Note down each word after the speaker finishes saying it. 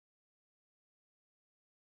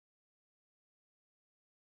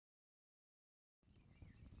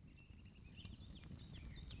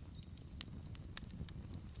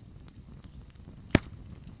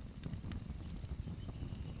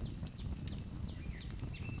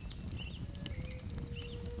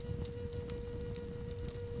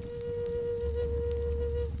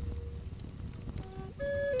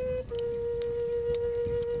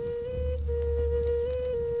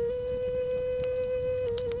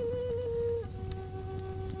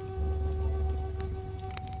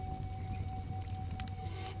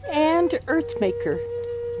and earth-maker,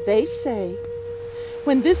 they say,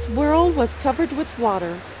 when this world was covered with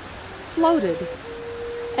water, floated,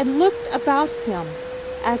 and looked about him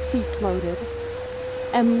as he floated,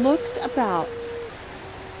 and looked about.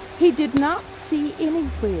 He did not see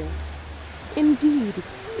anywhere, indeed,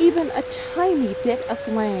 even a tiny bit of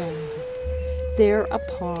land.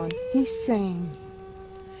 Thereupon he sang,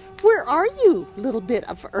 "Where are you, little bit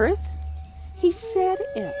of earth?" He said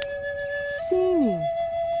it, singing.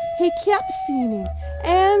 He kept singing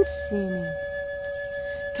and singing.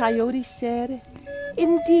 Coyote said,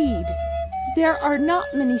 "Indeed, there are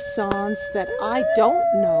not many songs that I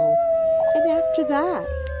don't know." And after that,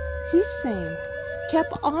 he sang,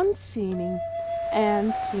 kept on singing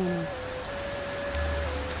and singing.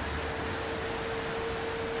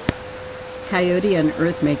 Coyote and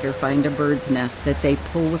Earthmaker find a bird's nest that they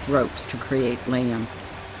pull with ropes to create land.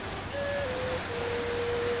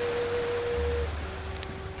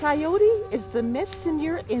 Coyote is the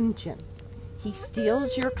messenger engine. He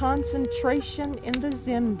steals your concentration in the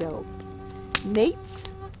zendo. Mates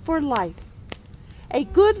for life. A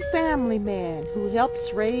good family man who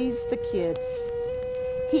helps raise the kids.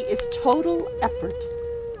 He is total effort.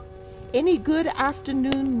 Any good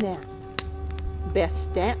afternoon nap.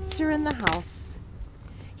 Best dancer in the house.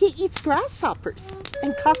 He eats grasshoppers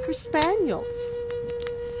and cocker spaniels.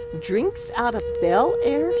 Drinks out of Bel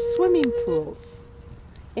Air swimming pools.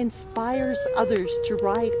 Inspires others to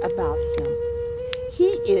write about him. He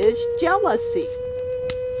is jealousy.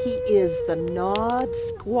 He is the gnawed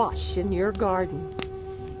squash in your garden.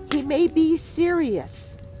 He may be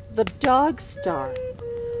Sirius, the dog star,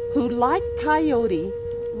 who like Coyote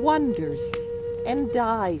wanders and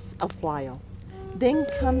dies a while, then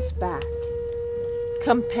comes back.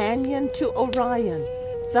 Companion to Orion,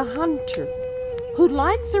 the hunter, who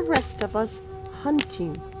like the rest of us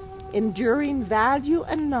hunting, enduring value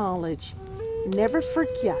and knowledge, never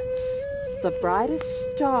forgets the brightest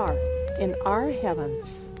star in our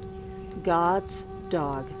heavens, God's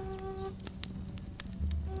dog.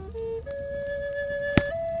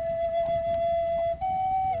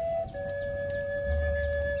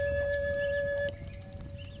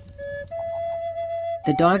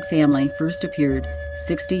 The dog family first appeared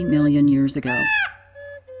 60 million years ago.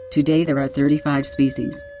 Today there are 35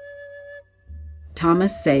 species.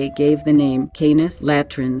 Thomas Say gave the name Canis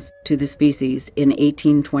latrans to the species in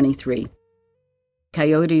 1823.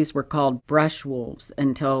 Coyotes were called brush wolves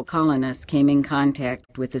until colonists came in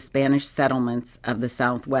contact with the Spanish settlements of the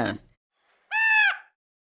Southwest.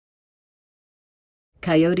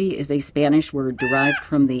 Coyote is a Spanish word derived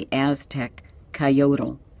from the Aztec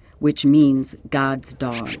coyotl, which means God's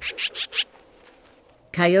dog.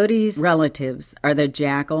 Coyote's relatives are the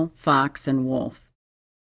jackal, fox, and wolf.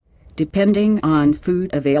 Depending on food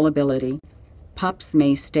availability, pups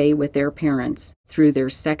may stay with their parents through their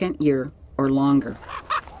second year or longer.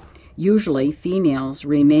 Usually, females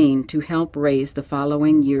remain to help raise the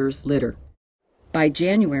following year's litter. By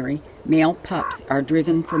January, male pups are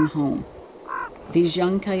driven from home. These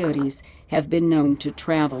young coyotes have been known to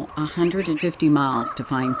travel 150 miles to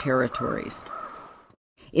find territories.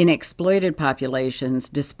 In exploited populations,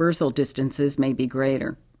 dispersal distances may be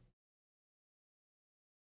greater.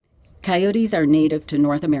 Coyotes are native to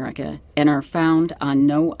North America and are found on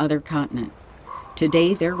no other continent.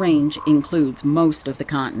 Today, their range includes most of the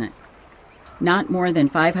continent. Not more than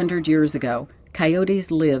 500 years ago,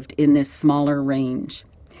 coyotes lived in this smaller range.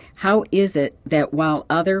 How is it that while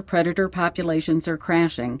other predator populations are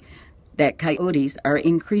crashing, that coyotes are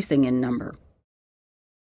increasing in number?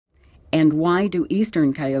 And why do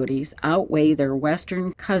eastern coyotes outweigh their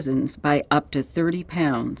western cousins by up to 30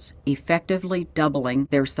 pounds, effectively doubling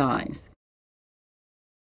their size?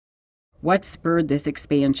 What spurred this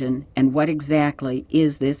expansion, and what exactly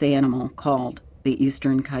is this animal called the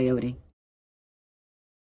eastern coyote?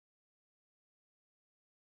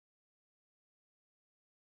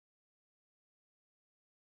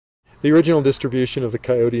 The original distribution of the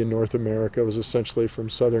coyote in North America was essentially from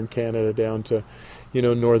southern Canada down to,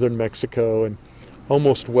 northern Mexico and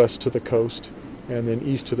almost west to the coast, and then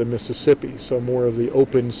east to the Mississippi, so more of the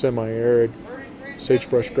open, semi-arid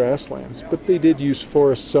sagebrush grasslands. But they did use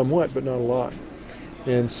forests somewhat, but not a lot.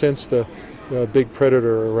 And since the big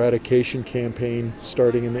predator eradication campaign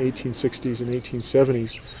starting in the 1860s and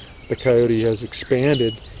 1870s, the coyote has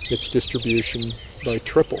expanded its distribution by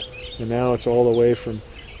triple. And now it's all the way from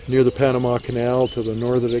near the Panama Canal to the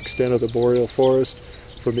northern extent of the boreal forest,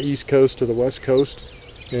 from the east coast to the west coast.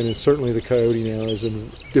 And it's certainly the coyote now is in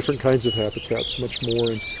different kinds of habitats, much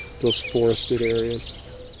more in those forested areas.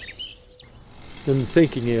 And the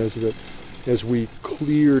thinking is that as we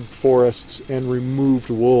cleared forests and removed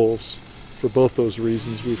wolves. For both those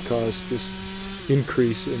reasons, we've caused this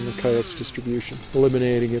increase in the coyote's distribution,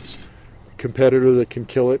 eliminating its competitor that can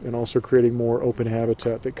kill it and also creating more open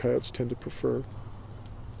habitat that coyotes tend to prefer.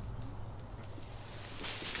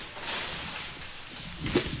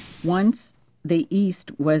 Once, the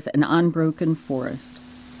East was an unbroken forest.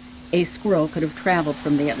 A squirrel could have traveled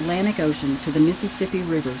from the Atlantic Ocean to the Mississippi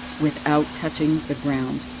River without touching the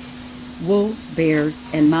ground. Wolves, bears,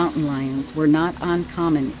 and mountain lions were not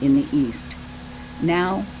uncommon in the East.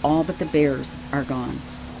 Now, all but the bears are gone.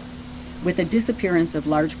 With the disappearance of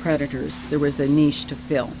large predators, there was a niche to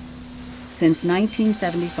fill. Since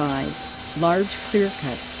 1975, large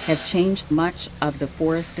clear-cuts have changed much of the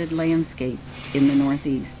forested landscape in the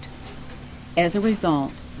Northeast. As a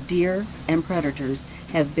result, deer and predators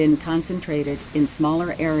have been concentrated in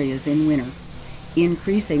smaller areas in winter,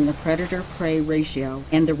 increasing the predator-prey ratio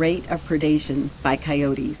and the rate of predation by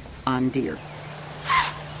coyotes on deer.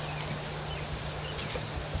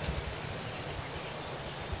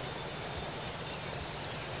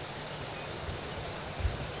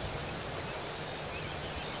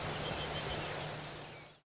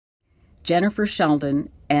 Jennifer Sheldon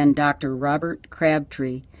and Dr. Robert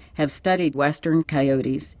Crabtree have studied western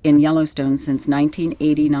coyotes in Yellowstone since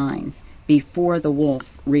 1989, before the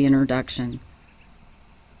wolf reintroduction.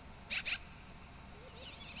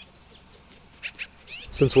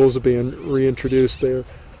 Since wolves are being reintroduced,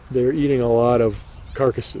 they're eating a lot of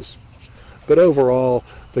carcasses. But overall,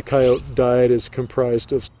 the coyote diet is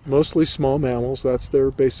comprised of mostly small mammals. That's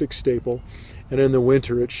their basic staple. And in the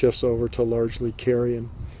winter, it shifts over to largely carrion.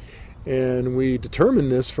 And we determine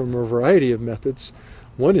this from a variety of methods.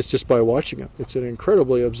 One is just by watching them. It's an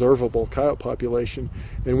incredibly observable coyote population,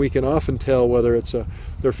 and we can often tell whether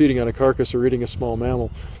they're feeding on a carcass or eating a small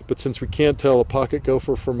mammal. But since we can't tell a pocket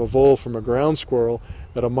gopher from a vole from a ground squirrel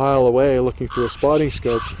at a mile away looking through a spotting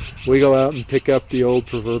scope, we go out and pick up the old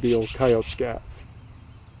proverbial coyote scat.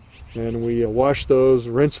 And we wash those,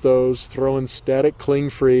 rinse those, throw in static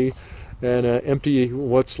cling-free, and empty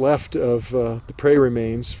what's left of the prey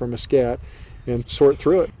remains from a scat and sort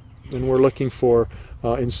through it. And we're looking for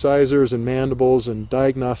incisors and mandibles and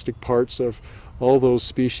diagnostic parts of all those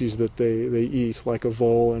species that they eat, like a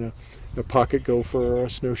vole and a pocket gopher or a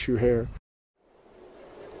snowshoe hare.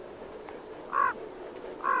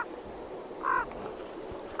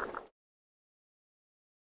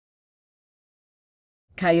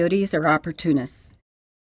 Coyotes are opportunists.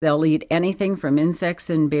 They'll eat anything from insects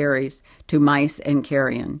and berries to mice and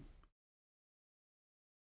carrion.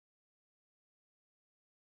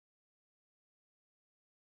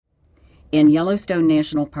 In Yellowstone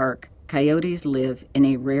National Park, coyotes live in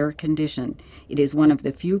a rare condition. It is one of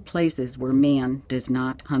the few places where man does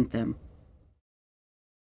not hunt them.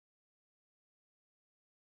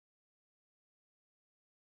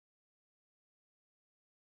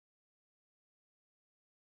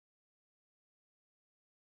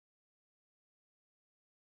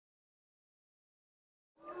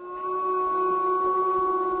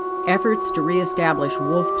 Efforts to reestablish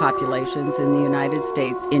wolf populations in the United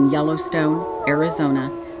States in Yellowstone, Arizona,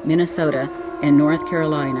 Minnesota, and North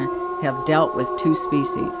Carolina have dealt with two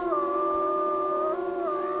species.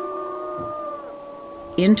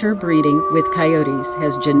 Interbreeding with coyotes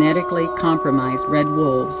has genetically compromised red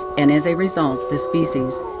wolves, and as a result, the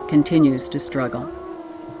species continues to struggle.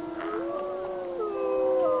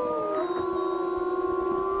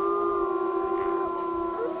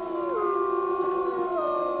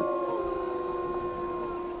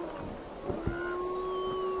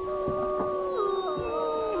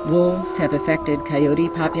 Wolves have affected coyote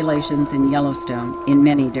populations in Yellowstone in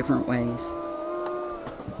many different ways.